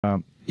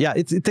Yeah,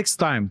 it takes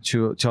time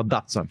to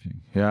adapt something.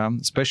 Yeah,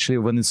 especially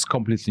when it's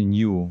completely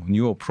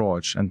new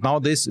approach. And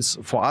nowadays,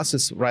 for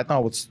us, right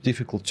now what's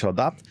difficult to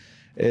adapt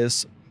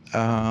is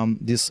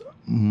this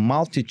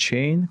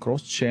multi-chain,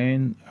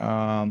 cross-chain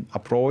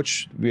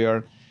approach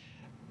where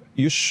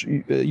you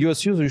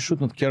as user, you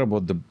should not care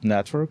about the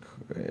network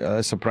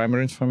as a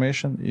primary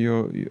information.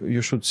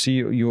 You should see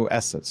your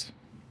assets.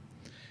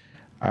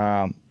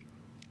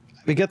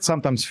 We get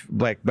sometimes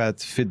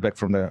bad feedback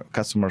from the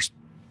customers.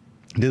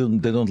 They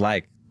don't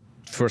like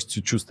first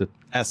to choose the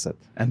asset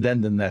and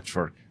then the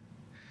network.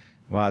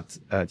 But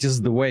this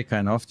is the way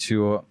kind of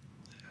to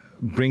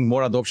bring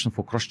more adoption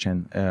for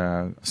cross-chain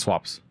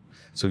swaps.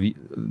 So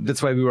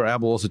that's why we were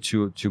able also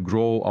to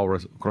grow our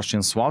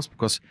cross-chain swaps,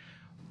 because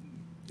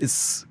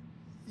it's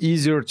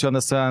easier to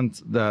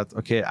understand that,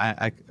 okay,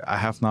 I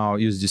have now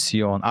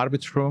USDC on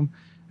Arbitrum,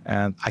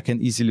 and I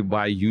can easily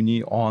buy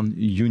Uni on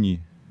Uni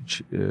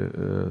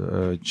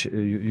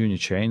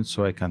chain,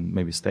 so I can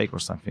maybe stake or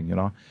something, you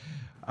know.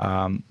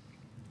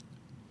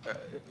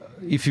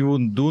 If you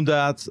wouldn't do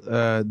that,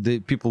 the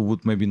people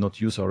would maybe not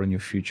use our new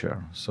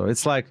feature. So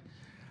it's like,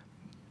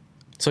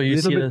 so you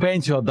little bit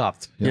pain to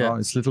adapt. You know,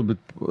 it's a little bit,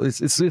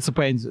 it's a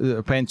pain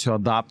to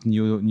adapt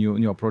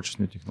new approaches,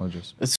 new technologies.